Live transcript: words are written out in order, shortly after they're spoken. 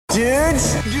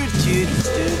Dudes.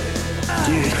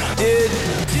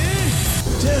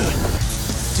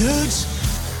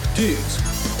 Dudes.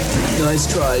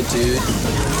 Nice try, dude.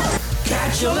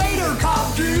 Catch you later,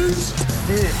 cop dudes.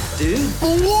 Dude.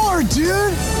 War,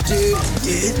 dude. Dude.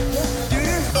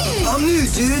 I'm new,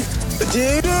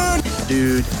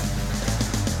 dude.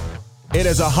 It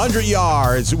is 100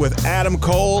 Yards with Adam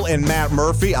Cole and Matt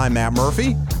Murphy. I'm Matt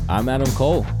Murphy. I'm Adam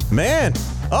Cole. Man,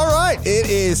 all right. It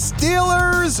is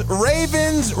Steelers,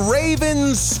 Ravens,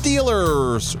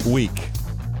 Steelers week.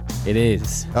 It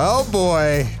is. Oh,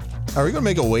 boy. Are we going to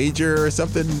make a wager or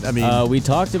something? I mean, we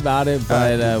talked about it,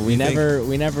 but we never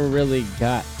really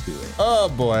got to it. Oh,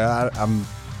 boy. I'm.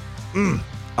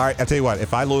 All right, I'll tell you what.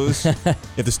 If I lose, if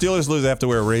the Steelers lose, I have to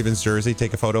wear a Ravens jersey,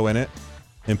 take a photo in it,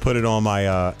 and put it on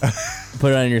my.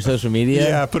 Put it on your social media.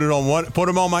 Yeah, put them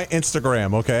on my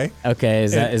Instagram. Okay. Okay.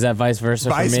 Is that vice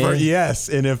versa for me? Yes.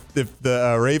 And if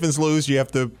the Ravens lose, you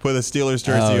have to put a Steelers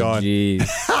jersey on. Oh, jeez.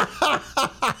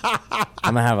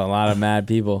 I'm gonna have a lot of mad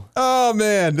people. Oh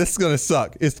man, this is gonna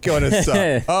suck. It's gonna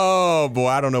suck. Oh boy,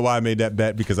 I don't know why I made that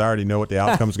bet because I already know what the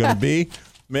outcome's gonna be.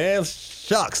 Man,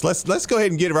 shucks. Let's go ahead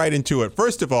and get right into it.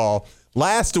 First of all,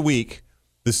 last week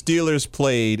the Steelers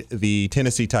played the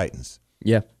Tennessee Titans.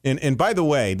 Yeah. And by the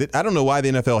way, I don't know why the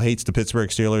NFL hates the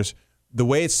Pittsburgh Steelers. The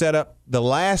way it's set up, the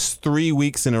last 3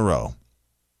 weeks in a row,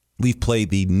 we've played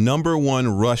the number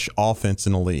one rush offense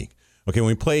in the league. Okay, when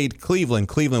we played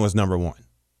Cleveland was number one.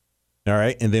 All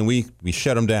right, and then we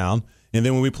shut them down. And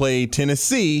then when we played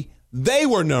Tennessee, they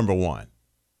were number one.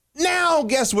 Now,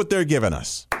 guess what they're giving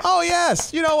us? Oh,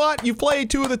 yes. You know what? You played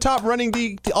two of the top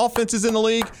running offenses in the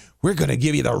league. We're going to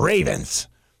give you the Ravens.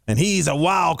 And he's a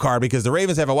wild card because the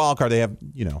Ravens have a wild card. They have,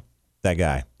 that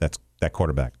guy. That's that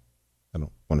quarterback. I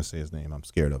don't want to say his name. I'm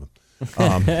scared of him.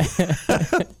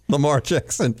 Lamar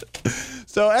Jackson.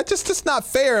 So that's just not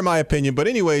fair in my opinion. But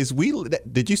anyways,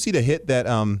 did you see the hit that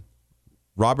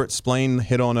Robert Spillane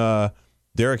hit on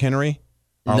Derrick Henry?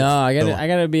 No, I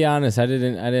gotta be honest. I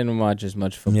didn't watch as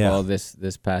much football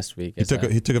this past week. He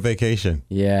took a vacation.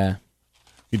 Yeah.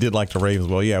 He did like the Ravens.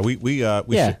 Well, yeah, we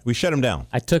shut him down.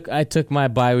 I took my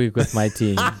bye week with my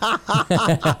team,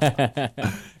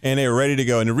 and they were ready to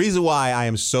go. And the reason why I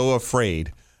am so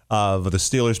afraid of the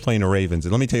Steelers playing the Ravens,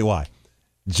 and let me tell you why.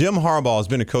 Jim Harbaugh has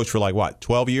been a coach for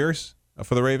 12 years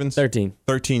for the Ravens? 13.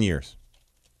 13 years.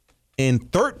 In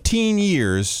 13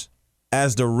 years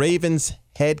as the Ravens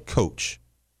head coach,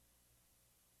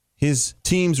 his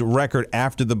team's record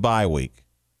after the bye week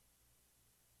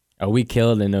we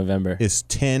kill it in November. Is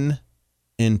 10-2.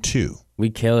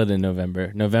 We kill it in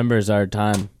November. November's our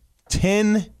time.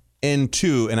 10-2,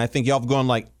 and I think y'all have gone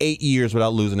 8 years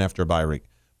without losing after a bye week.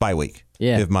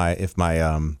 Yeah. If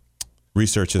my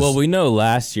research is. Well, we know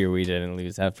last year we didn't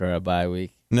lose after a bye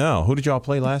week. No, who did y'all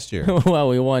play last year? Well,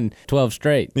 we won 12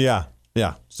 straight. Yeah.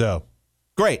 So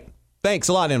great. Thanks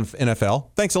a lot, NFL.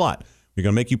 Thanks a lot. We're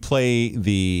gonna make you play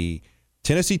the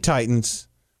Tennessee Titans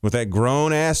with that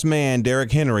grown-ass man,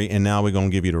 Derrick Henry, and now we're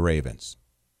going to give you the Ravens.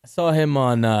 I saw him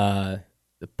on the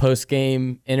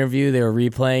post-game interview. They were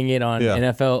replaying it on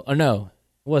NFL. Oh, no,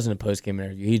 it wasn't a post-game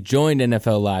interview. He joined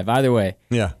NFL Live. Either way.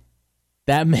 Yeah.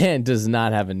 That man does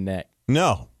not have a neck.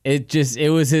 No.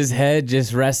 It was his head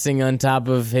just resting on top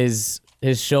of his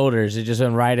shoulders. It just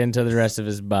went right into the rest of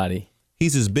his body.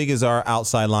 He's as big as our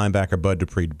outside linebacker, Bud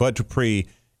Dupree. Bud Dupree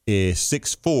is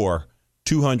 6'4",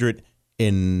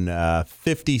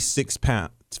 256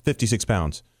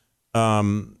 pounds.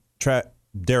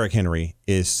 Derrick Henry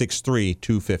is 6'3",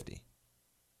 250.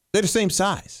 They're the same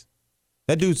size.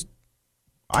 That dude's,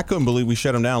 I couldn't believe we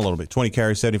shut him down a little bit. 20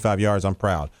 carries, 75 yards. I'm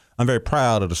proud. I'm very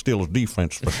proud of the Steelers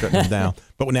defense for shutting him down.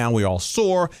 But now we're all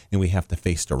sore, and we have to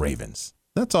face the Ravens.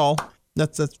 That's all.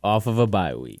 That's off of a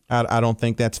bye week. I don't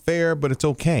think that's fair, but it's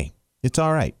okay. It's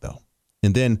all right, though.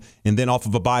 And then off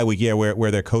of a bye week,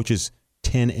 where their coach is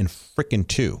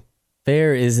 10-2.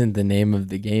 Fair isn't the name of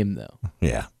the game, though.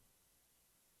 Yeah.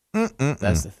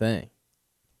 That's the thing.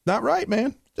 Not right,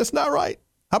 man. Just not right.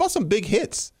 How about some big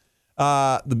hits?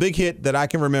 The big hit that I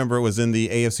can remember was in the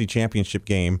AFC Championship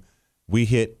game. We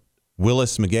hit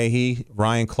Willis McGahee,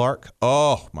 Ryan Clark.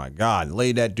 Oh, my God.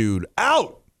 Laid that dude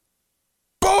out.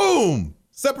 Boom!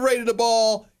 Separated the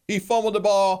ball. He fumbled the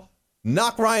ball,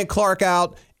 knocked Ryan Clark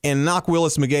out, and knocked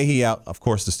Willis McGahee out. Of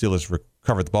course, the Steelers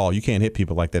recovered the ball. You can't hit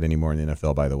people like that anymore in the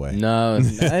NFL, by the way. No,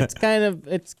 it's kind of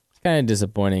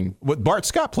disappointing. What Bart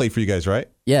Scott played for you guys, right?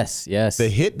 Yes. The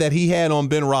hit that he had on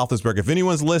Ben Roethlisberger. If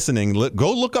anyone's listening,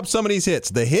 go look up some of these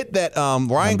hits. The hit that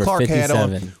Ryan Clark 57.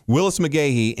 had on Willis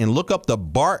McGahee, and look up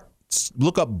Bart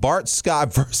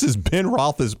Scott versus Ben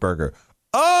Roethlisberger.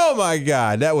 Oh my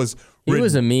God, that was He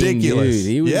was a mean ridiculous.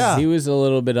 dude. He was a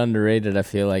little bit underrated, I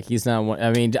feel like. He's not one.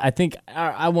 I mean, I think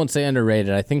I won't say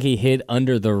underrated. I think he hit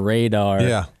under the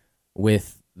radar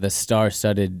with the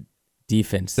star-studded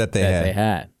defense that they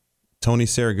had. Tony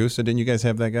Saragusa, didn't you guys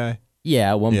have that guy?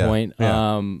 Yeah, at one point.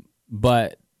 Yeah.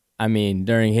 But I mean,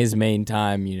 during his main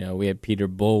time, we had Peter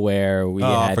Bulware, we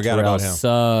had Terrell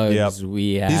Suggs,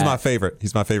 He's my favorite.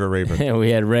 He's my favorite Raven. We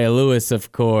had Ray Lewis,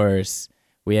 of course.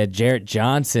 We had Jarrett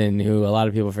Johnson, who a lot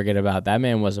of people forget about. That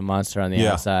man was a monster on the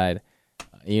outside.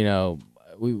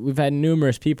 We've had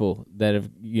numerous people that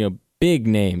have, big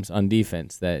names on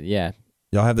defense that, y'all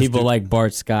have this people like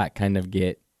Bart Scott kind of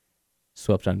get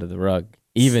swept under the rug,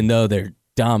 even though they're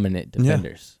dominant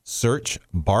defenders. Search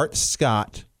Bart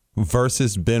Scott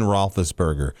versus Ben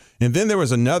Roethlisberger. And then there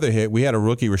was another hit. We had a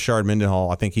rookie, Rashard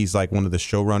Mendenhall. I think he's like one of the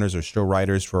showrunners or show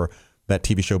writers for that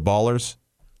TV show Ballers.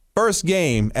 First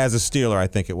game as a Steeler, I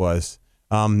think it was.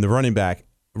 The running back,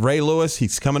 Ray Lewis,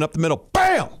 he's coming up the middle.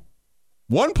 Bam!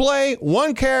 One play,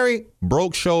 one carry,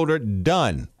 broke shoulder,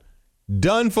 done.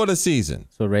 Done for the season.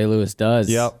 That's what Ray Lewis does.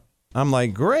 Yep. I'm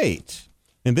like, great.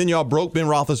 And then y'all broke Ben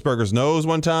Roethlisberger's nose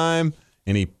one time,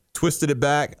 and he twisted it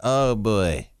back. Oh,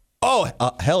 boy. Oh,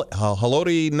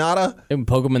 Haloti Nada. Didn't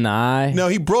poke him in the eye. No,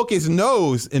 he broke his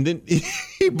nose, and then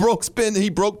he broke Ben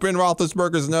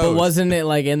Roethlisberger's nose. But wasn't it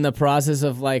like in the process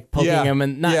of like poking him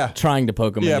and not trying to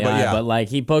poke him in the eye, but like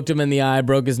he poked him in the eye,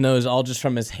 broke his nose, all just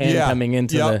from his hand coming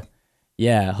into the.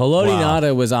 Yeah, Haloti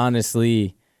Nada was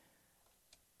honestly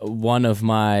one of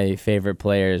my favorite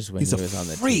players when he was on the team.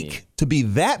 He's a freak to be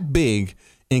that big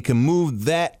and can move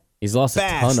that. He's lost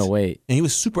fast. a ton of weight, and he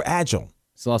was super agile.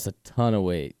 He's lost a ton of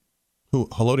weight. Who,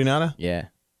 Haloti Nada? Yeah.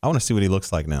 I want to see what he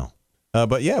looks like now.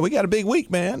 But yeah, we got a big week,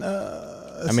 man.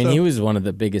 He was one of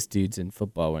the biggest dudes in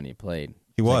football when he played.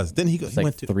 He was. Then he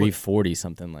went to 340,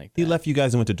 something like that. He left you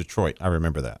guys and went to Detroit. I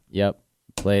remember that. Yep.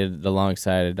 Played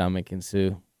alongside Ndamukong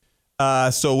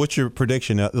Suh. So what's your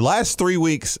prediction? The last 3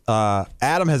 weeks,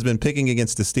 Adam has been picking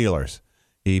against the Steelers.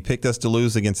 He picked us to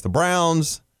lose against the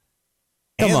Browns.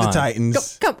 The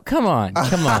Titans. Come on.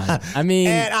 I mean,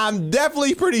 and I'm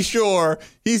definitely pretty sure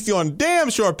he's going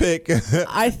damn sure pick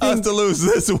us to lose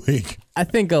this week. I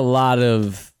think a lot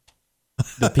of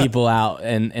the people out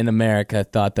in America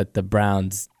thought that the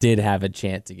Browns did have a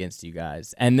chance against you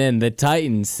guys. And then the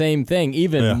Titans, same thing,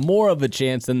 even more of a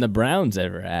chance than the Browns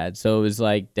ever had. So it was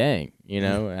like, dang,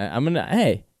 I'm going to,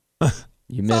 hey,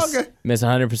 you miss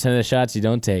 100% of the shots you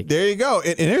don't take. There you go.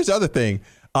 And here's the other thing.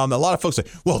 A lot of folks say,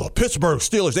 well, the Pittsburgh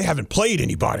Steelers, they haven't played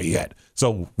anybody yet.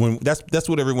 So when that's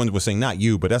what everyone was saying, not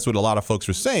you, but that's what a lot of folks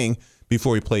were saying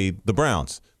before we played the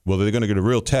Browns. Well, they're going to get a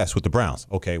real test with the Browns.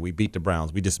 Okay, we beat the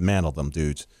Browns. We dismantled them,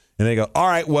 dudes. And they go, all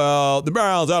right, well, the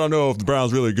Browns, I don't know if the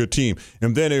Browns are really a good team.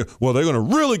 And then, they're going to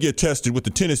really get tested with the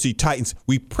Tennessee Titans.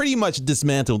 We pretty much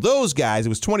dismantled those guys. It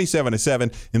was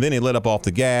 27-7, and then they let up off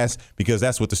the gas because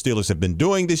that's what the Steelers have been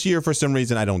doing this year for some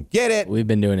reason. I don't get it. We've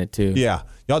been doing it too. Yeah.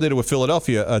 Y'all did it with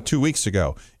Philadelphia 2 weeks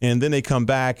ago. And then they come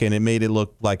back, and it made it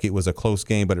look like it was a close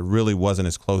game, but it really wasn't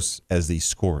as close as the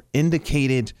score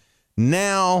indicated.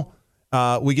 Now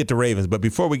we get to Ravens. But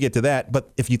before we get to that,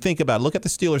 but if you think about it, look at the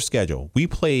Steelers' schedule. We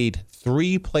played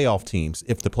 3 playoff teams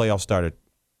if the playoffs started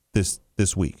this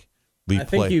week. three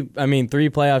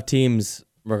playoff teams,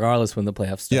 regardless when the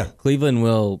playoffs start. Yeah. Cleveland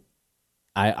will,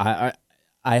 I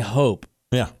hope.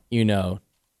 Yeah.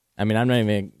 I'm not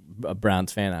even a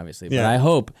Browns fan, obviously, but Yeah. I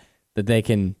hope that they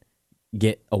can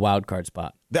get a wild card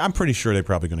spot. I'm pretty sure they're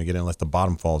probably going to get it unless the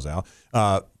bottom falls out.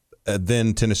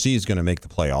 Then Tennessee is going to make the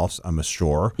playoffs, I'm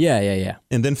sure. Yeah.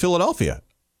 And then Philadelphia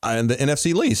and the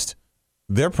NFC least,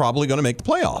 they're probably going to make the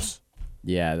playoffs.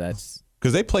 Yeah, that's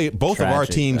because they play both tragic, of our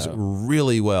teams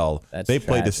really well. That's played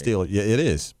the tragic. Steelers. Yeah, it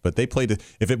is. But they played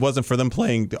if it wasn't for them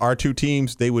playing our 2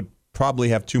 teams, they would probably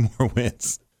have 2 more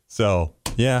wins. So,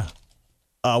 yeah.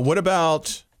 What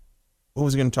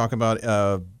was I going to talk about?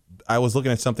 I was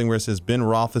looking at something where it says Ben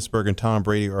Roethlisberger and Tom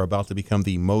Brady are about to become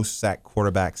the most sacked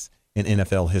quarterbacks in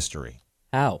NFL history.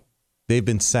 How? They've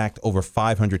been sacked over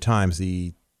 500 times.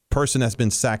 The person that's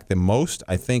been sacked the most,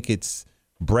 I think it's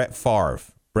Brett Favre.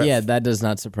 That does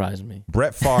not surprise me.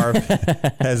 Brett Favre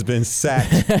has been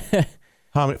sacked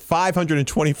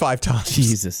 525 times.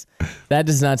 Jesus. That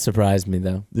does not surprise me,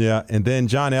 though. Yeah, and then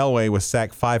John Elway was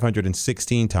sacked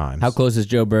 516 times. How close is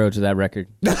Joe Burrow to that record?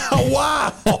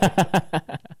 Wow!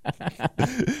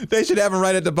 They should have him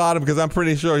right at the bottom because I'm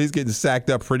pretty sure he's getting sacked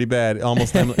up pretty bad.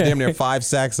 Almost damn near 5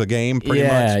 sacks a game, pretty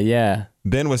much. Yeah.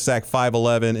 Ben was sacked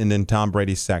 511, and then Tom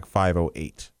Brady sacked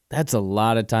 508. That's a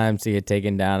lot of times to get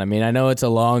taken down. I mean, I know it's a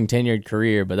long tenured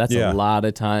career, but that's a lot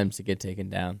of times to get taken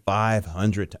down.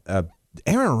 500.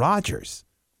 Aaron Rodgers,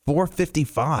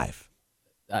 455.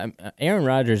 Aaron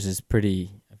Rodgers is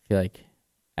pretty, I feel like,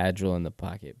 agile in the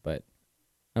pocket, but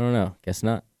I don't know. Guess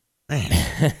not. And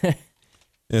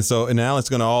now it's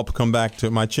going to all come back to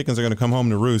my chickens are going to come home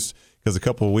to roost because a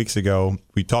couple of weeks ago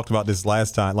we talked about this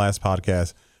last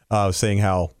podcast, saying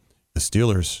how the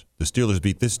Steelers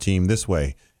beat this team this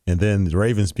way, and then the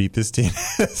Ravens beat this team.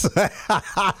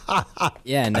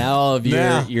 Yeah, now all of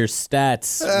your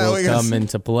stats will come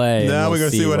into play. Now we're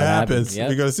going to see what happens. Yep.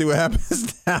 We're going to see what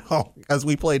happens now because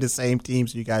we play the same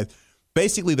teams. You guys,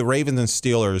 basically, the Ravens and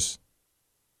Steelers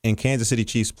and Kansas City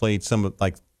Chiefs played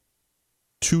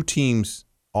two teams.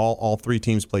 All three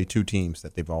teams played two teams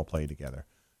that they've all played together.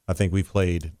 I think we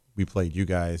played you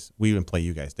guys. We didn't play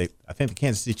you guys. I think the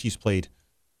Kansas City Chiefs played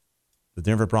the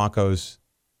Denver Broncos,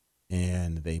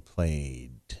 and they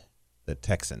played the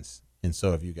Texans. And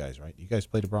so have you guys, right? You guys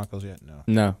played the Broncos yet?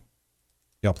 No.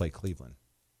 Y'all played Cleveland.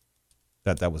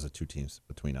 That was the two teams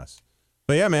between us.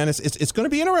 But yeah, man, it's going to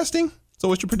be interesting. So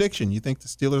what's your prediction? You think the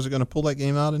Steelers are going to pull that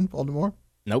game out in Baltimore?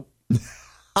 Nope.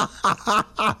 Not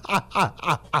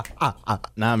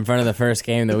in front of the first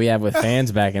game that we have with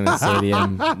fans back in the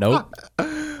stadium. Nope.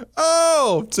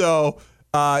 Oh, so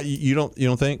you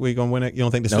don't think we're gonna win it? You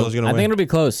don't think the Steelers are gonna win? I think it'll be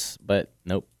close, but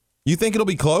nope. You think it'll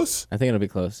be close? I think it'll be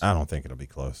close. I don't think it'll be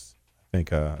close. I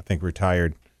think we're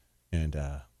tired, and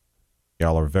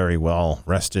y'all are very well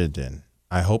rested, and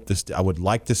I would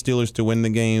like the Steelers to win the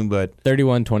game, but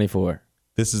 31-24.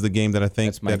 This is the game that I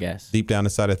think that's my guess. Deep down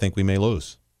inside, I think we may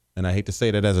lose. And I hate to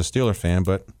say that as a Steeler fan,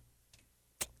 but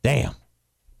damn.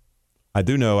 I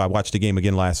do know I watched the game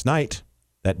again last night.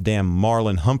 That damn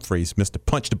Marlon Humphreys missed to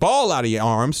punch the ball out of your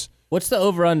arms. What's the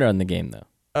over-under on the game, though?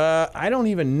 I don't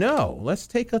even know. Let's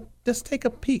take a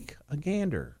peek, a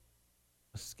gander,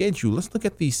 a schedule. Let's look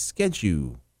at the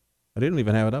schedule. I didn't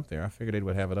even have it up there. I figured they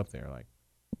would have it up there, like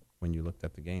when you looked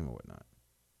at the game or whatnot.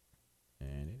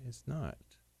 And it is not.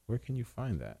 Where can you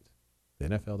find that? The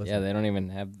NFL doesn't. Yeah, they don't even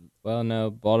have. Well, no,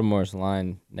 Baltimore's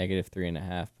line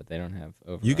 -3.5, but they don't have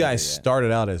over. You guys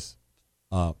started out as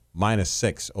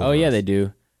 -6. Oh yeah, they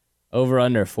do. Over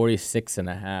under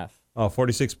 46.5. Oh,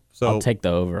 46. So I'll take the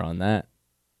over on that.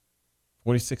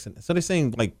 46. So they're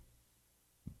saying like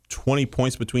 20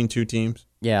 points between two teams.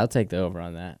 Yeah, I'll take the over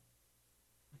on that.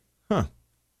 Huh.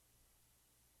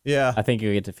 Yeah. I think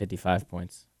you'll get to 55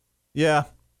 points. Yeah.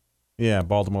 Yeah.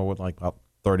 Baltimore would like about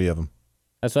 30 of them.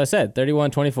 That's what I said.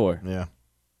 31-24. Yeah.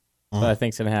 What I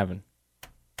think's gonna happen.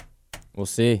 We'll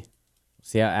see. We'll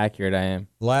see how accurate I am.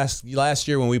 Last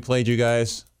year when we played you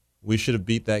guys, we should have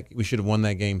beat that. We should have won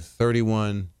that game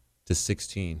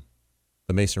 31-16.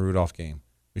 The Mason Rudolph game.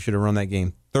 We should have run that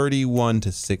game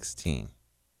 31-16.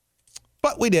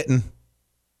 But we didn't.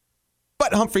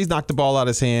 But Humphreys knocked the ball out of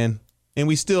his hand, and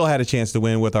we still had a chance to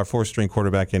win with our fourth-string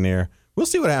quarterback in there. We'll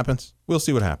see what happens.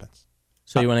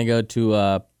 So you want to go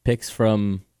to picks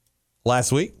from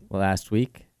last week? Last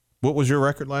week. What was your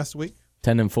record last week?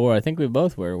 10-4. I think we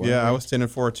both were. Yeah, I was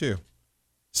 10-4 too.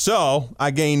 So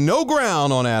I gained no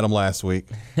ground on Adam last week.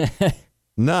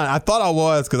 None. I thought I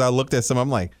was because I looked at some. I'm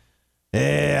like,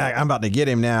 yeah, I'm about to get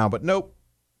him now, but nope.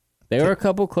 There were a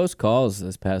couple close calls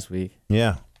this past week.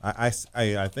 Yeah, I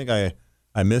think I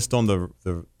missed on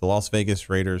the Las Vegas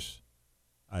Raiders.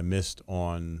 I missed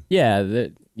on.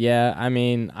 Yeah, I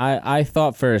mean, I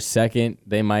thought for a second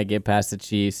they might get past the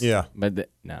Chiefs. Yeah, but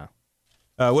no.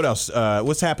 What else?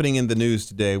 What's happening in the news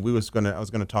today? I was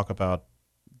gonna talk about.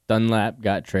 Dunlap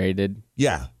got traded.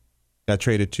 Yeah, got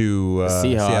traded to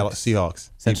Seahawks.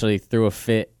 Essentially threw a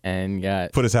fit and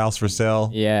got put his house for sale.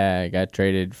 Yeah, got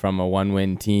traded from a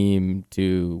 1-win team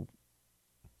to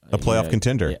a playoff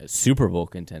contender, Super Bowl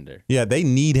contender. Yeah, they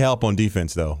need help on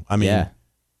defense though. I mean,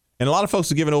 and a lot of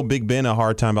folks are giving old Big Ben a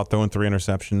hard time about throwing 3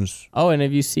 interceptions. Oh, and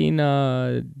have you seen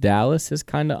Dallas is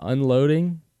kind of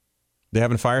unloading? They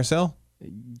having a fire sale?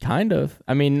 Kind of.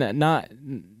 I mean, not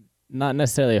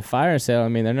necessarily a fire sale. I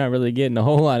mean, they're not really getting a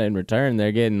whole lot in return.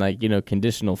 They're getting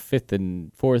conditional 5th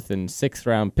and 4th and 6th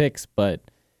round picks. But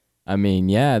I mean,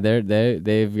 yeah,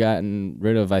 they've gotten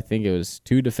rid of, I think it was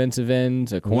 2 defensive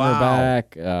ends, a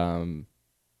cornerback. Wow.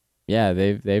 Yeah,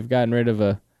 they've gotten rid of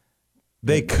a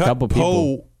couple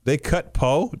people. They cut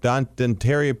Poe,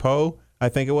 Dontari Poe, I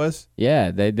think it was.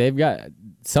 Yeah, they've got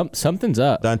something's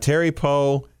up. Dontari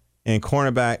Poe and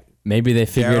cornerback. Maybe they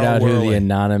figured out who the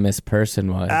anonymous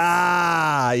person was.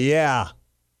 Ah, yeah.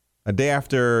 A day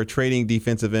after trading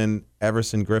defensive end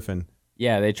Everson Griffin.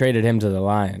 Yeah, they traded him to the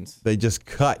Lions. They just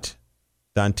cut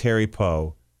Dontari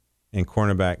Poe and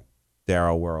cornerback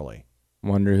Darryl Worley.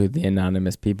 Wonder who the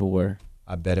anonymous people were.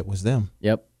 I bet it was them.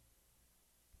 Yep.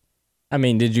 I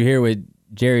mean, did you hear what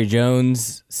Jerry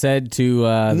Jones said to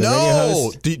the radio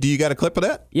host? Do you got a clip of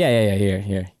that? Yeah.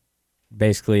 Here.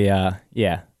 basically,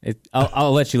 yeah.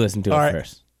 I'll let you listen to it right.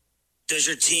 first. Does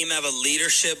your team have a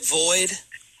leadership void?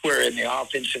 We're in the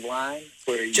offensive line.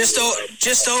 Just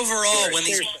overall, when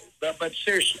these. But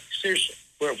seriously,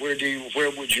 where would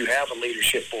you have a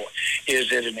leadership void?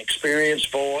 Is it an experience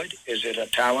void? Is it a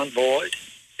talent void?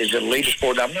 Is it a leadership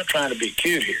void? I'm not trying to be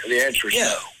cute here. The answer is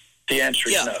no. The answer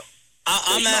is no.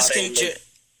 I'm asking.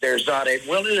 There's not a.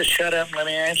 Well, just shut up and let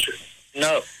me answer.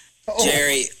 No.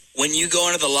 Jerry, when you go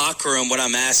into the locker room, what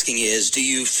I'm asking is, do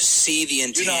you see the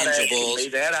intangibles? You're not asking me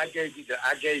that.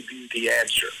 I gave you the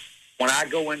answer. When I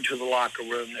go into the locker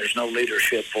room, there's no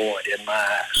leadership void in my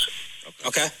eyes.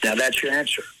 Okay. Now that's your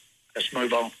answer. Let's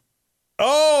move on.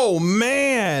 Oh,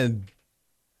 man.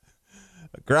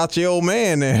 A grouchy old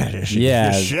man there.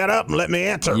 Yeah. Shut up and let me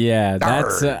answer. Yeah,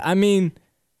 that's. I mean,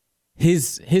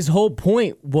 his whole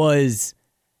point was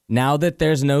now that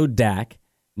there's no Dak,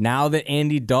 now that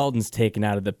Andy Dalton's taken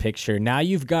out of the picture, now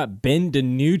you've got Ben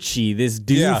DiNucci, this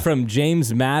dude from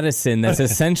James Madison that's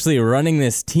essentially running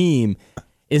this team.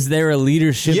 Is there a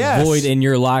leadership void in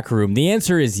your locker room? The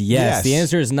answer is yes. The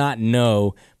answer is not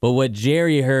no. But what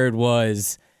Jerry heard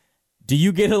was, do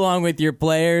you get along with your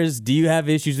players? Do you have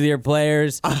issues with your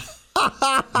players?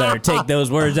 Better take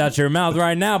those words out your mouth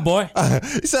right now, boy.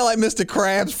 You sound like Mr.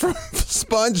 Krabs from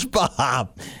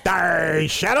SpongeBob. Hey,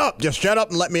 shut up. Just shut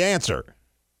up and let me answer.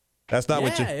 That's not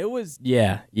what you... Yeah, it was...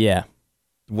 Yeah.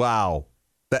 Wow.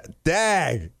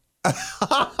 Dag.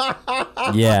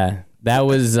 Yeah,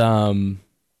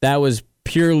 that was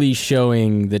purely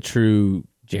showing the true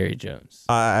Jerry Jones.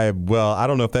 I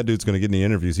don't know if that dude's going to get any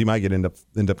interviews. He might end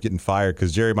up getting fired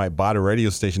because Jerry might buy the radio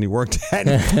station he worked at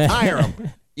and hire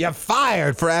him. You're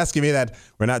fired for asking me that.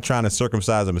 We're not trying to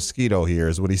circumcise a mosquito here,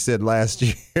 is what he said last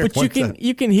year. But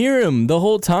you can hear him the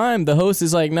whole time. The host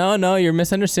is like, no, you're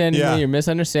misunderstanding me. You're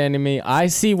misunderstanding me. I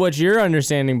see what you're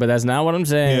understanding, but that's not what I'm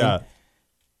saying. Yeah.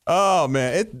 Oh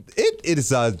man, it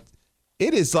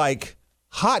is like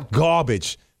hot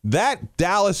garbage. That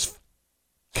Dallas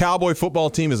Cowboy football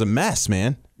team is a mess,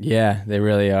 man. Yeah, they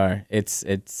really are. It's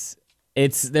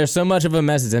there's so much of a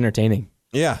mess. It's entertaining.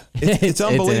 Yeah, it's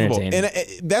unbelievable. It's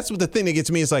And that's what the thing that gets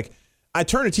me is like, I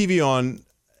turn the TV on,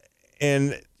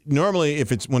 and normally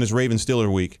if it's when it's Ravens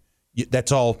Steelers week,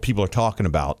 that's all people are talking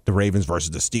about, the Ravens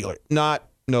versus the Steelers.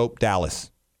 Nope, Dallas.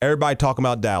 Everybody talking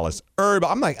about Dallas.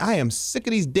 I'm like, I am sick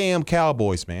of these damn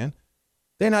Cowboys, man.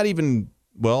 They're not even,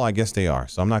 well, I guess they are.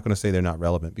 So I'm not going to say they're not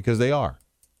relevant because they are.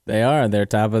 They are. They're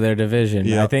top of their division.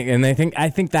 Yep. I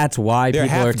think that's why they're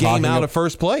people are talking. They're half game out of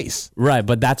first place. Right,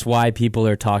 but that's why people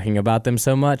are talking about them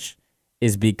so much,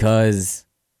 is because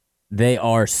they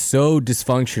are so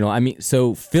dysfunctional. I mean,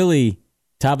 so Philly,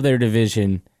 top of their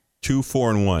division,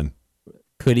 2-4-1,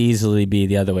 could easily be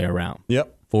the other way around.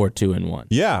 Yep. 4-2-1.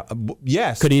 Yeah.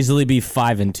 Yes. Could easily be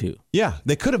 5-2. Yeah.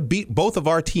 They could have beat both of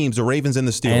our teams, the Ravens and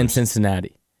the Steelers. And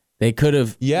Cincinnati. They could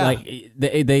have. Yeah. Like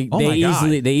they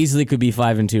easily could be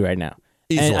 5-2 right now.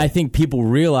 Easily. And I think people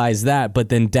realize that, but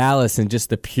then Dallas and just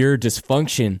the pure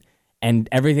dysfunction and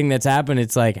everything that's happened,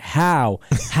 it's like, how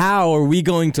are we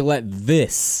going to let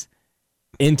this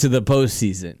into the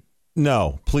postseason?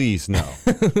 No, please, no.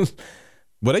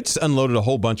 But they just unloaded a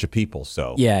whole bunch of people,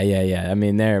 so. Yeah. I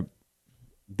mean,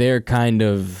 they're kind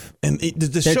of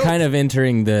kind of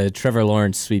entering the Trevor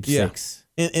Lawrence sweepstakes. Yeah.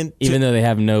 And even though they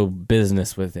have no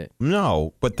business with it.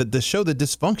 No, but to show the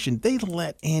dysfunction, they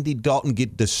let Andy Dalton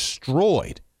get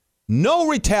destroyed. No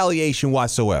retaliation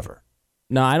whatsoever.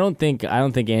 No, I don't think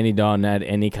Andy Dalton had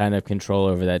any kind of control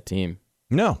over that team.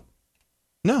 No.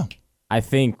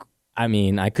 I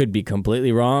mean, I could be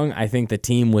completely wrong. I think the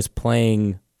team was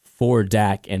playing for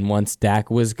Dak, and once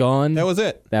Dak was gone, that was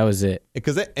it.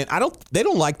 Because they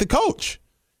don't like the coach.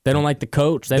 They don't like the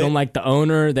coach. They don't like the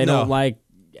owner. They don't like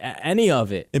any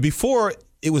of it. And before,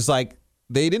 it was like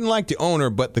they didn't like the owner,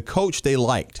 but the coach they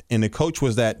liked, and the coach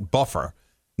was that buffer.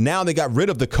 Now they got rid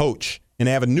of the coach, and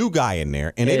they have a new guy in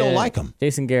there, and they don't like him.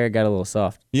 Jason Garrett got a little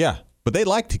soft. Yeah, but they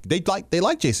like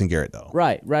Jason Garrett though.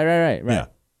 Right. Yeah,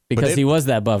 because he was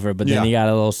that buffer, but then he got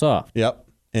a little soft. Yep.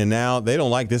 And now they don't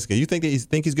like this guy. You think he's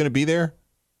going to be there?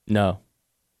 No.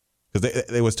 Because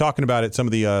they was talking about it. Some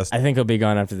of the. I think he'll be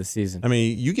gone after the season. I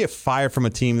mean, you get fired from a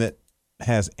team that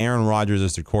has Aaron Rodgers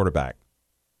as their quarterback.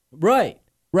 Right.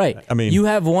 I mean, you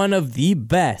have one of the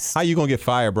best. How you gonna get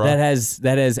fired, bro? That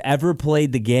has ever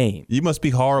played the game. You must be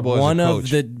horrible. One as a coach. of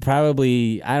the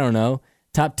probably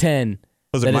top 10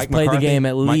 was that it has played McCarthy? the game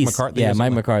at Mike least. McCarthy Yeah,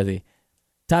 Mike McCarthy.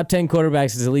 Top 10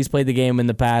 quarterbacks has at least played the game in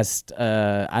the past.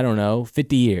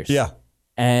 50 years. Yeah,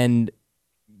 and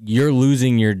you're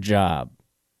losing your job.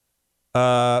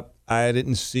 I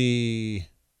didn't see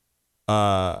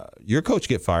your coach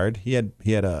get fired. He had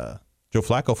Joe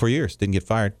Flacco for years didn't get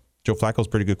fired. Joe Flacco's a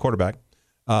pretty good quarterback.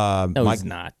 No, he's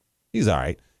not. He's all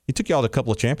right. He took y'all to a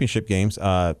couple of championship games.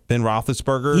 Ben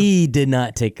Roethlisberger. He did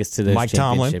not take us to those Mike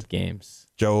Tomlin. championship games.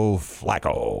 Joe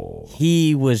Flacco.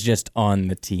 He was just on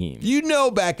the team. You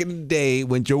know, back in the day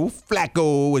when Joe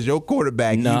Flacco was your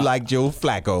quarterback, No. you liked Joe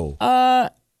Flacco.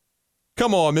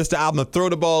 Come on, Mister. I'm gonna throw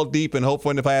the ball deep and hope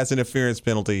for a pass interference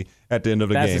penalty at the end of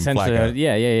the That's game. essentially,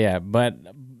 Flacco. yeah. But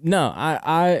no,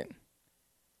 I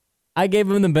gave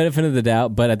him the benefit of the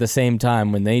doubt. But at the same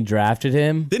time, when they drafted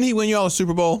him, Didn't he win y'all a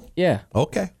Super Bowl? yeah,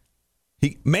 Okay.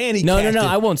 He no, cashed in.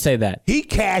 I won't say that. He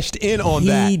cashed in on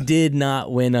He that. did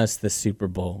not win us the Super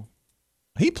Bowl.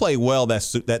 He played well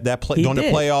that play He during the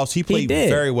did. playoffs. He played did.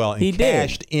 very well and He did.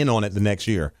 cashed in on it the next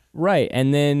year. Right,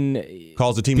 and then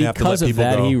Caused the team to have to let because of people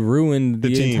that, go. he ruined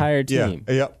the team. entire team.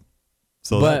 Yeah. Yep.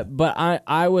 So But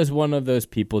I was one of those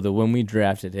people that when we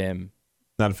drafted him,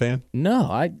 not a fan. no,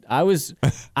 I was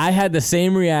I had the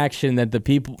same reaction that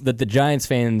the Giants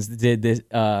fans did this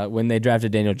when they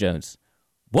drafted Daniel Jones.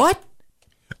 What?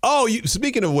 Oh,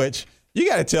 speaking of which, you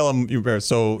got to tell him.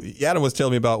 So Adam was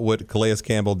telling me about what Calais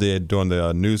Campbell did during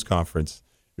the news conference.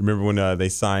 Remember when they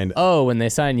signed? Oh, when they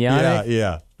signed Yannick?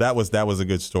 Yeah. That was a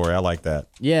good story. I like that.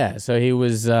 Yeah, so he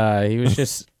was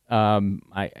just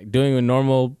doing a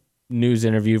normal news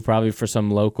interview, probably for some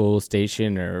local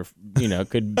station, or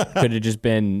could have just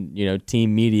been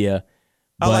team media.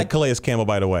 I like Calais Campbell,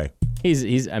 by the way.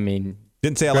 He's I mean,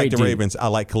 Didn't say I like great the dude. Ravens. I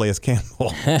like Calais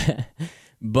Campbell.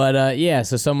 But yeah,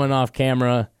 so someone off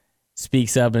camera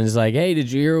speaks up and is like, "Hey,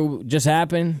 did you hear what just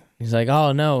happened?" He's like,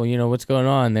 "Oh no, what's going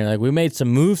on?" They're like, "We made some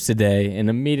moves today," and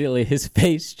immediately his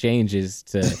face changes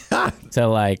to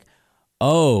like,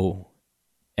 "Oh,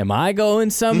 am I going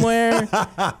somewhere?"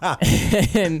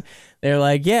 And they're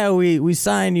like, "Yeah, we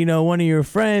signed, one of your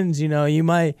friends. You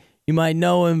might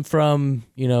know him from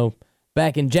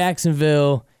back in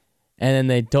Jacksonville." And then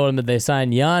they told him that they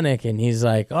signed Yannick, and he's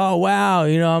like, "Oh wow,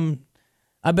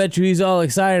 I bet you he's all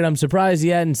excited. I'm surprised he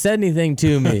hadn't said anything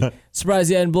to me.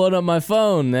 Surprised he hadn't blown up my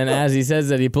phone." And as he says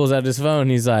that, he pulls out his phone.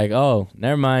 He's like, "Oh,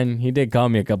 never mind. He did call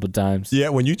me a couple times." Yeah,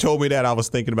 when you told me that, I was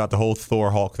thinking about the whole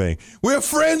Thor Hulk thing. We're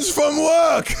friends from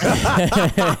work.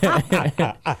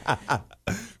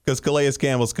 Because Calais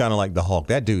Campbell's kind of like the Hulk.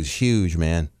 That dude's huge,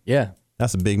 man. Yeah.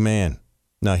 That's a big man.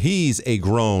 Now, he's a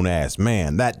grown-ass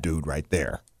man, that dude right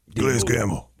there. Calais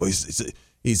Campbell. Well,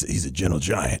 he's a gentle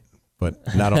giant.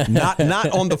 But not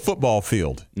on the football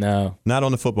field. No. Not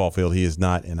on the football field. He is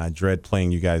not, and I dread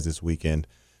playing you guys this weekend.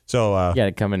 So, You got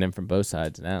it coming in from both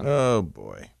sides now. oh,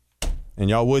 boy. And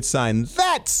y'all would sign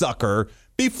that sucker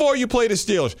before you play the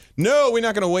Steelers. No, we're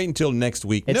not going to wait until next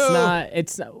week. It's no. not.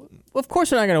 Of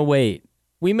course we're not going to wait.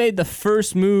 We made the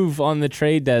first move on the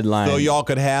trade deadline. So y'all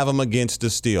could have them against the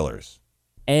Steelers.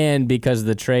 And because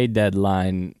the trade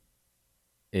deadline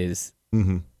is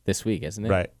this week, isn't it?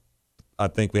 Right. I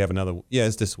think we have another. Yeah,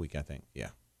 it's this week, I think. Yeah.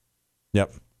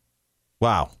 Yep.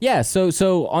 Wow. Yeah, so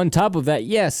on top of that,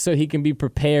 yes, so he can be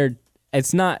prepared.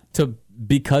 It's not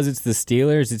because it's the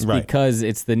Steelers, it's Right. because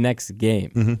it's the next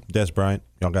game. Des Bryant.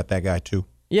 Y'all got that guy, too?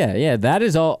 Yeah, that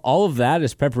is all of that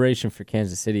is preparation for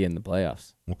Kansas City in the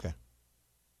playoffs. Okay.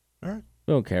 All right.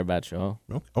 We don't care about y'all.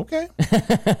 Okay.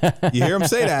 You hear him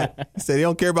say that. He said he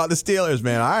don't care about the Steelers,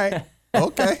 man. All right.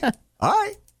 Okay. All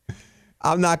right.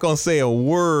 I'm not going to say a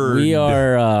word. We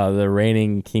are the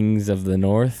reigning kings of the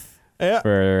North Yeah.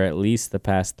 for at least the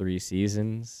past 3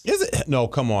 seasons. Is it? No,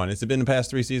 come on. Has it been the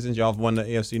past 3 seasons? Y'all have won the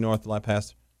AFC North the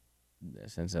past?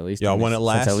 Since at least Y'all won it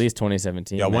last? since at least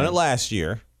 2017. Y'all won man. it last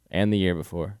year, and the year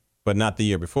before. but not the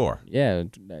year before. Yeah,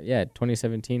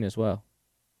 2017 as well.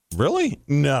 Really?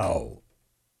 No.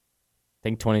 I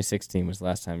think 2016 was the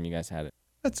last time you guys had it.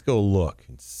 Let's go look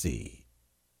and see.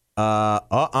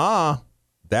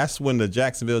 That's when the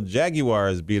Jacksonville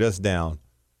Jaguars beat us down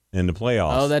in the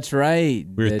playoffs. Oh, that's right.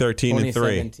 We were The 13-3.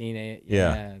 2017,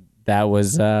 Yeah. That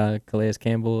was Calais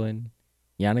Campbell and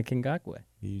Yannick Ngakoue.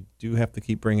 You do have to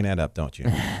keep bringing that up, don't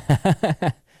you?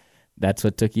 That's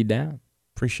what took you down.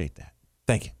 Appreciate that.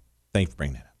 Thank you. Thank you for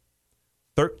bringing that up.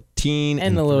 13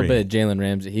 And a little 3. bit of Jalen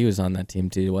Ramsey. He was on that team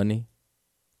too, wasn't he?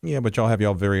 Yeah, but y'all have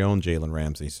y'all very own Jalen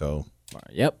Ramsey, so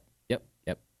Yep.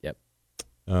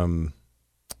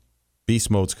 Beast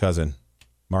Mode's cousin,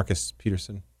 Marcus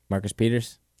Peterson. Marcus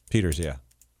Peters. Peters, yeah.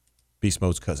 Beast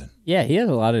Mode's cousin. Yeah, he has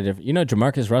a lot of different.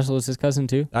 Jamarcus Russell is his cousin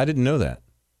too. I didn't know that.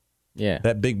 Yeah.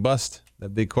 That big bust, that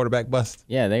big quarterback bust.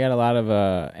 Yeah, they got a lot of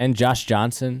and Josh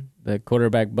Johnson, the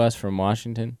quarterback bust from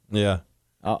Washington. Yeah.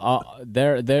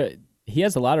 He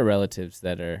has a lot of relatives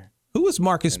that are. Who was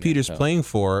Marcus Peters NFL. playing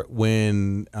for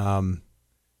when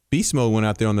Beast Mode went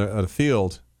out there on the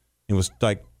field and was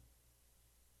like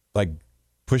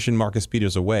pushing Marcus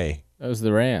Peters away. That was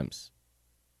the Rams.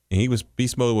 And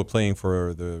Beast Mode was playing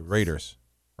for the Raiders,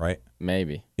 right?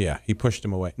 Maybe. Yeah, he pushed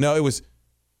him away. No, was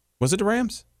it the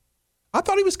Rams? I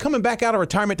thought he was coming back out of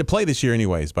retirement to play this year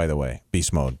anyways, by the way,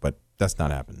 Beast Mode, but that's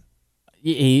not happening.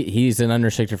 He's an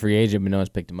unrestricted free agent, but no one's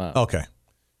picked him up. Okay.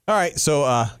 All right, so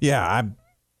I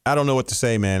don't know what to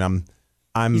say, man.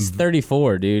 He's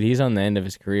 34, dude. He's on the end of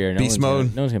his career. Beast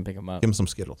Mode. No one's gonna pick him up. Give him some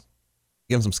Skittles.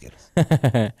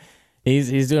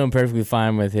 He's doing perfectly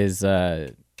fine with his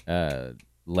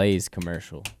Lay's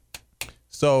commercial.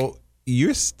 So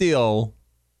you're still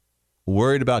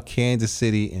worried about Kansas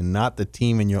City and not the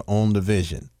team in your own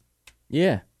division?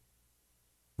 Yeah.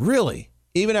 Really?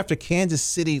 Even after Kansas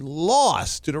City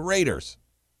lost to the Raiders?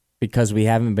 Because we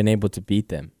haven't been able to beat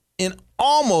them. And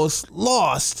almost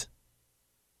lost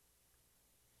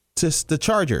to the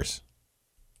Chargers.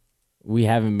 We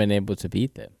haven't been able to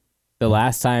beat them. The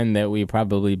last time that we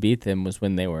probably beat them was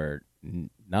when they were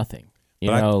nothing.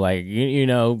 Like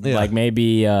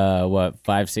maybe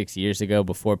 5-6 years ago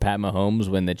before Pat Mahomes,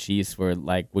 when the Chiefs were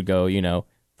would go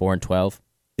 4-12.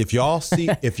 If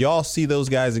y'all see those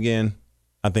guys again,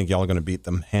 I think y'all are going to beat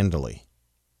them handily.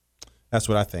 That's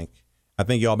what I think. I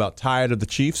think y'all about tired of the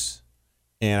Chiefs,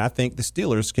 and I think the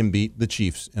Steelers can beat the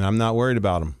Chiefs, and I'm not worried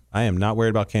about them. I am not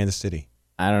worried about Kansas City.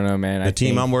 I don't know, man. The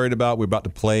team I'm worried about, we're about to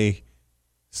play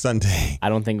Sunday. I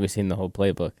don't think we've seen the whole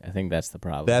playbook. I think that's the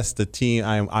problem. That's the team.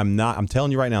 I'm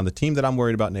telling you right now, the team that I'm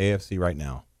worried about in the AFC right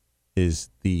now is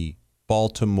the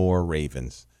Baltimore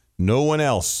Ravens. No one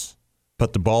else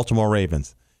but the Baltimore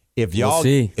Ravens. If y'all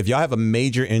have a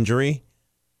major injury,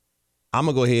 I'm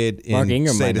gonna go ahead and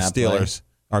say the Steelers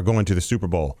are going to the Super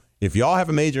Bowl. If y'all have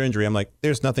a major injury, I'm like,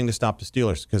 there's nothing to stop the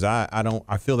Steelers because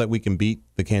I feel that we can beat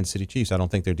the Kansas City Chiefs. I don't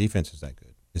think their defense is that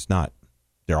good. It's not.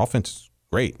 Their offense is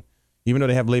great. Even though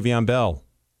they have Le'Veon Bell.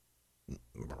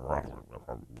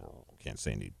 Can't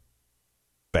say any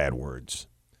bad words.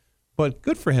 But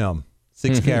good for him.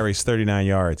 6 carries, 39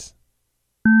 yards.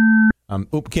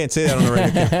 Can't say that on the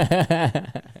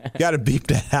radio. Got to beep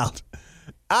that out.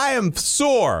 I am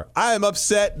sore. I am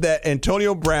upset that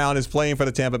Antonio Brown is playing for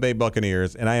the Tampa Bay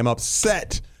Buccaneers, and I am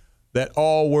upset that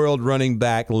all-world running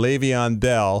back Le'Veon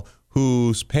Bell,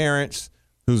 whose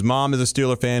mom is a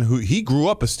Steeler fan, who he grew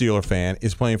up a Steeler fan,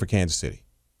 is playing for Kansas City.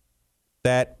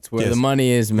 That's where the money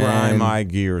is, man. Grind my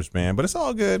gears, man. But it's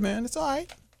all good, man. It's all right.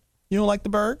 You don't like the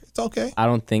Berg? It's okay. I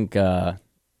don't think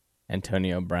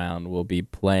Antonio Brown will be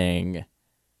playing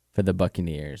for the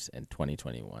Buccaneers in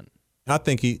 2021. I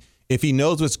think if he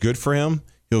knows what's good for him,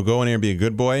 he'll go in there and be a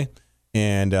good boy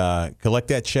and collect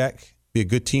that check, be a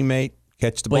good teammate,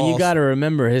 catch the balls. But you got to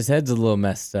remember, his head's a little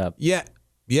messed up. Yeah.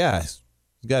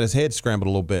 He's got his head scrambled a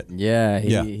little bit. Yeah,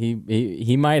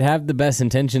 he might have the best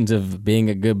intentions of being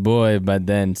a good boy, but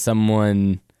then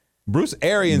someone Bruce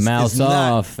Arians mouths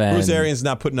off. Bruce Arians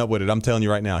not putting up with it. I'm telling you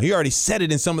right now. He already said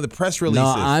it in some of the press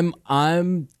releases. No,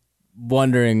 I'm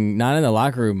wondering, not in the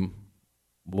locker room,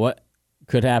 what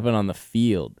could happen on the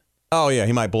field. Oh yeah,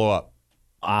 he might blow up.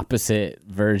 Opposite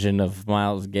version of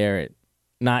Myles Garrett,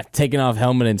 not taking off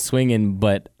helmet and swinging,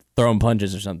 but throwing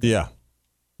punches or something. Yeah,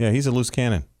 he's a loose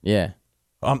cannon. Yeah.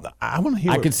 I want to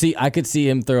hear. I could see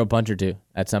him throw a punch or two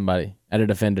at somebody, at a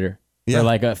defender,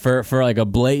 yeah. for a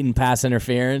blatant pass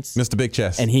interference. Mr. Big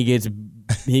Chest, and he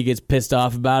gets pissed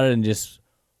off about it and just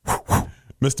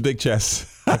Mr. Big Chest.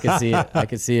 I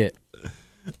could see it.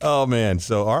 Oh man,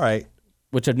 so all right.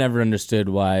 Which I've never understood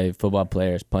why football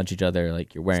players punch each other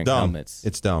like you're wearing helmets.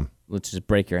 It's dumb. Let's just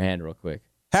break your hand real quick.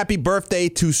 Happy birthday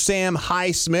to Sam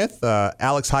Highsmith,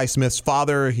 Alex Highsmith's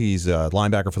father. He's a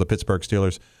linebacker for the Pittsburgh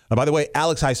Steelers. By the way,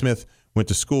 Alex Highsmith went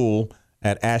to school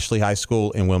at Ashley High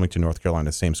School in Wilmington, North Carolina,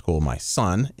 the same school my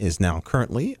son is now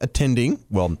currently attending.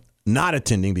 Well, not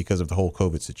attending because of the whole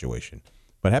COVID situation.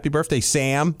 But happy birthday,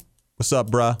 Sam. What's up,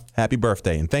 bruh? Happy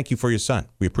birthday. And thank you for your son.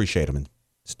 We appreciate him in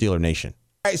Steeler Nation.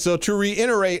 All right, so to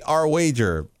reiterate our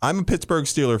wager, I'm a Pittsburgh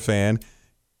Steeler fan.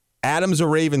 Adam's a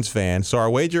Ravens fan. So our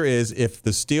wager is if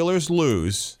the Steelers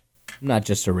lose. I'm not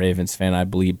just a Ravens fan. I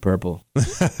bleed purple.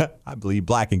 I bleed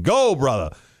black and gold, brother.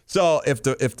 So if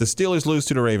the Steelers lose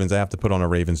to the Ravens, I have to put on a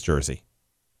Ravens jersey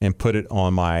and put it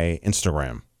on my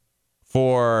Instagram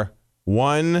for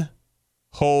one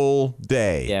whole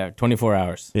day. Yeah, 24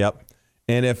 hours. Yep.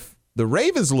 And if the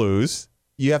Ravens lose,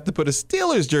 you have to put a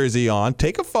Steelers jersey on,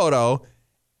 take a photo,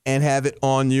 and have it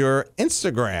on your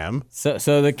Instagram.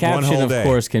 So the caption, of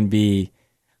course, can be,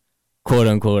 quote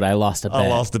unquote, I lost a bet. I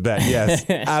lost a bet, yes.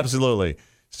 Absolutely.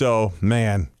 So,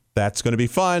 man, that's going to be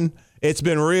fun. It's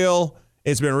been real.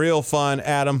 It's been real fun.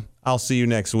 Adam, I'll see you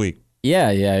next week.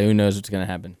 Yeah. Who knows what's going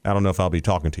to happen? I don't know if I'll be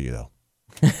talking to you, though.